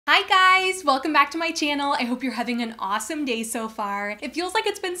Hi guys, welcome back to my channel. I hope you're having an awesome day so far. It feels like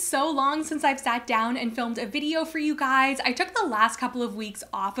it's been so long since I've sat down and filmed a video for you guys. I took the last couple of weeks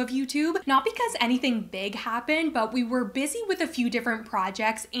off of YouTube, not because anything big happened, but we were busy with a few different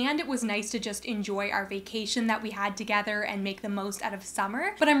projects and it was nice to just enjoy our vacation that we had together and make the most out of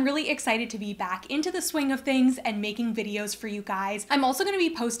summer. But I'm really excited to be back into the swing of things and making videos for you guys. I'm also going to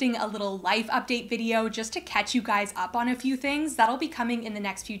be posting a little life update video just to catch you guys up on a few things. That'll be coming in the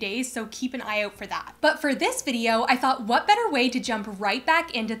next few days, so keep an eye out for that. But for this video, I thought what better way to jump right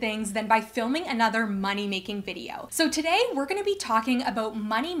back into things than by filming another money-making video. So today we're going to be talking about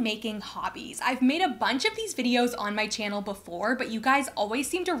money-making hobbies. I've made a bunch of these videos on my channel before, but you guys always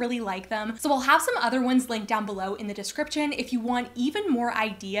seem to really like them, so I'll have some other ones linked down below in the description if you want even more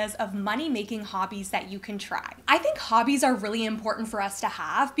ideas of money-making hobbies that you can try. I think hobbies are really important for us to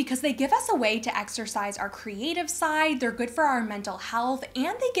have because they give us a way to exercise our creative side, they're good for our mental health,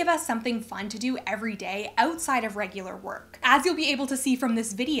 and they give us something fun to do every day outside of regular work. As you'll be able to see from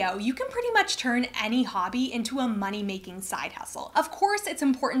this video, you can pretty much turn any hobby into a money-making side hustle. Of course, it's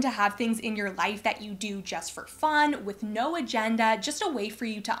important to have things in your life that you do just for fun, with no agenda, just a way for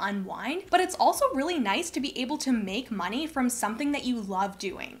you to unwind, but it's also really nice to be able to make money from something that you love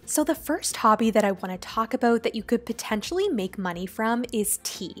doing. So the first hobby that I want to talk about that you could potentially make money from is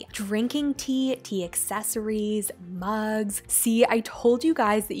tea. Drinking tea, tea accessories, mugs. See, I told you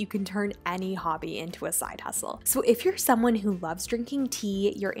guys that you can turn any hobby into a side hustle. So if you're someone who loves drinking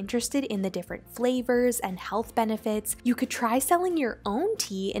tea, you're interested in the different flavors and health benefits, you could try selling your own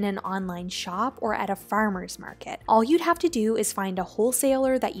tea in an online shop or at a farmer's market. All you'd have to do is find a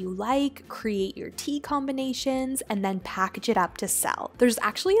wholesaler that you like, create your tea combinations, and then package it up to sell. There's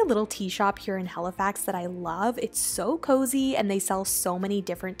actually a little tea shop here in Halifax that I love. It's so cozy and they sell so many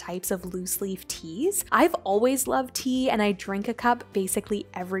different types of loose leaf teas. I've always loved tea and I drink a cup basically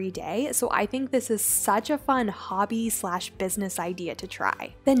every day, so I think this is such a fun hobby slash business idea to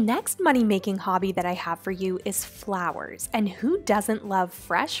try. The next money-making hobby that I have for you is flowers, and who doesn't love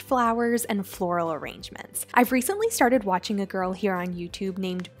fresh flowers and floral arrangements? I've recently started watching a girl here on YouTube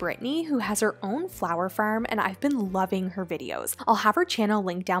named Brittany who has her own flower farm and I've been loving her videos. I'll have her channel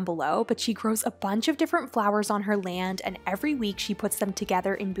linked down below, but she grows a bunch of different flowers on her land and every week she puts them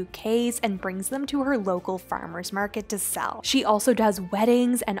together in bouquets and brings them to her local farmer's market to sell. She also does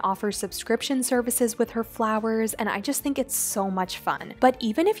weddings and offers subscription services with her flowers, and I just think it's so much fun. But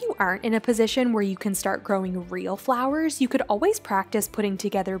even if you aren't in a position where you can start growing real flowers, you could always practice putting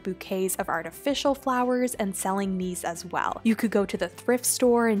together bouquets of artificial flowers and selling these as well. You could go to the thrift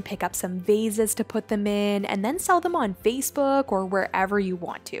store and pick up some vases to put them in and then sell them on Facebook or wherever you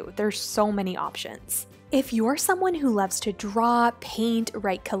want to. There's so many options. If you're someone who loves to draw, paint,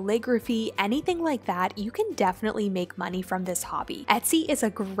 write calligraphy, anything like that, you can definitely make money from this hobby. Etsy is a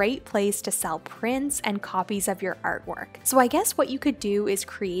great place to sell prints and copies of your artwork. So I guess what you could do is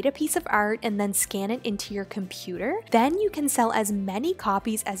create a piece of art and then scan it into your computer. Then you can sell as many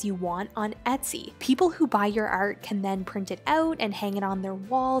copies as you want on Etsy. People who buy your art can then print it out and hang it on their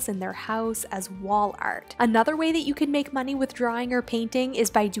walls in their house as wall art. Another way that you can make money with drawing or painting is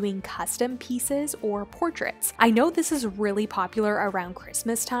by doing custom pieces or portraits. I know this is really popular around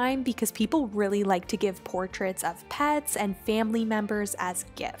Christmas time because people really like to give portraits of pets and family members as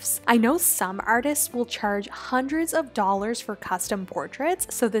gifts. I know some artists will charge hundreds of dollars for custom portraits,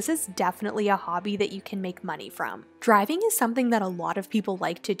 so this is definitely a hobby that you can make money from. Driving is something that a lot of people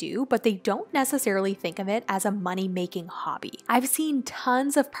like to do, but they don't necessarily think of it as a money-making hobby. I've seen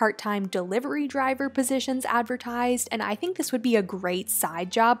tons of part-time delivery driver positions advertised, and I think this would be a great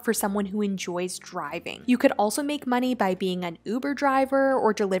side job for someone who enjoys driving. You could also make money by being an Uber driver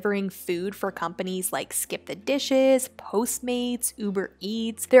or delivering food for companies like Skip the Dishes, Postmates, Uber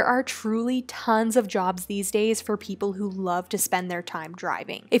Eats. There are truly tons of jobs these days for people who love to spend their time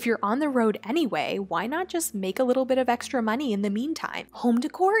driving. If you're on the road anyway, why not just make a little bit of extra money in the meantime? Home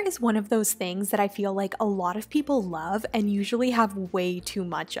decor is one of those things that I feel like a lot of people love and usually have way too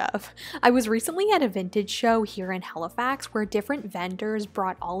much of. I was recently at a vintage show here in Halifax where different vendors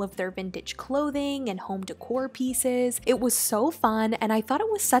brought all of their vintage clothing and home decor pieces. It was so fun and I thought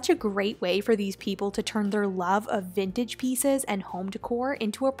it was such a great way for these people to turn their love of vintage pieces and home decor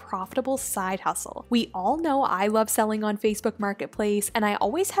into a profitable side hustle. We all know I love selling on Facebook Marketplace and I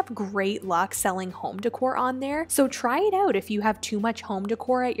always have great luck selling home decor on there, so try it out if you have too much home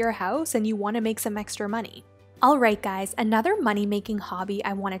decor at your house and you want to make some extra money. Alright guys, another money-making hobby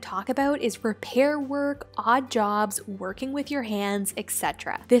I want to talk about is repair work, odd jobs, working with your hands,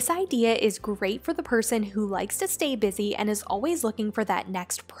 etc. This idea is great for the person who likes to stay busy and is always looking for that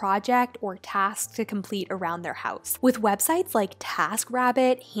next project or task to complete around their house. With websites like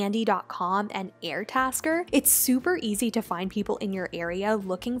TaskRabbit, Handy.com, and Airtasker, it's super easy to find people in your area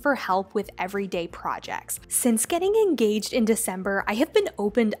looking for help with everyday projects. Since getting engaged in December, I have been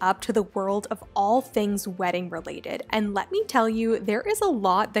opened up to the world of all things wedding related, and let me tell you, there is a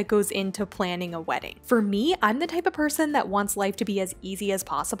lot that goes into planning a wedding. For me, I'm the type of person that wants life to be as easy as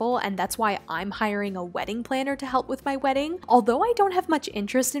possible, and that's why I'm hiring a wedding planner to help with my wedding. Although I don't have much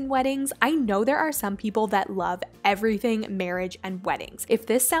interest in weddings, I know there are some people that love everything marriage and weddings. If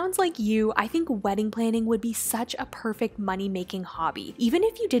this sounds like you, I think wedding planning would be such a perfect money-making hobby. Even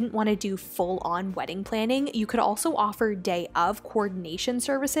if you didn't want to do full-on wedding planning, you could also offer day of coordination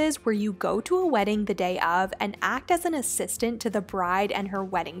services where you go to a wedding the day of and act as an assistant to the bride and her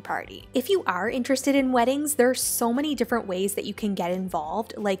wedding party. If you are interested in weddings, there are so many different ways that you can get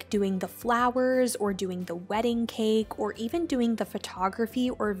involved, like doing the flowers or doing the wedding cake or even doing the photography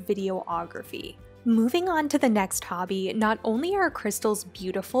or videography. Moving on to the next hobby, not only are crystals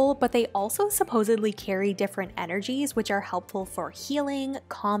beautiful, but they also supposedly carry different energies which are helpful for healing,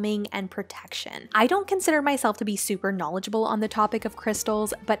 calming, and protection. I don't consider myself to be super knowledgeable on the topic of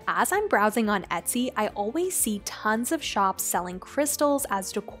crystals, but as I'm browsing on Etsy, I always see tons of shops selling crystals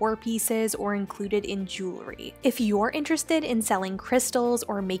as decor pieces or included in jewelry. If you're interested in selling crystals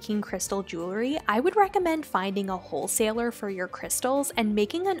or making crystal jewelry, I would recommend finding a wholesaler for your crystals and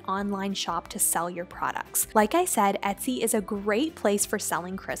making an online shop to sell your products. Like I said, Etsy is a great place for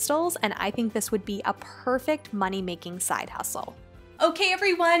selling crystals, and I think this would be a perfect money-making side hustle. Okay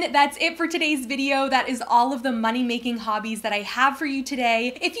everyone, that's it for today's video. That is all of the money-making hobbies that I have for you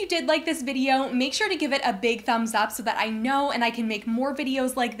today. If you did like this video, make sure to give it a big thumbs up so that I know and I can make more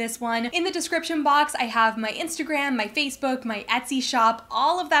videos like this one. In the description box, I have my Instagram, my Facebook, my Etsy shop,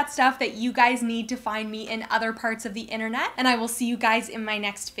 all of that stuff that you guys need to find me in other parts of the internet, and I will see you guys in my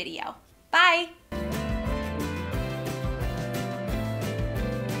next video. Bye!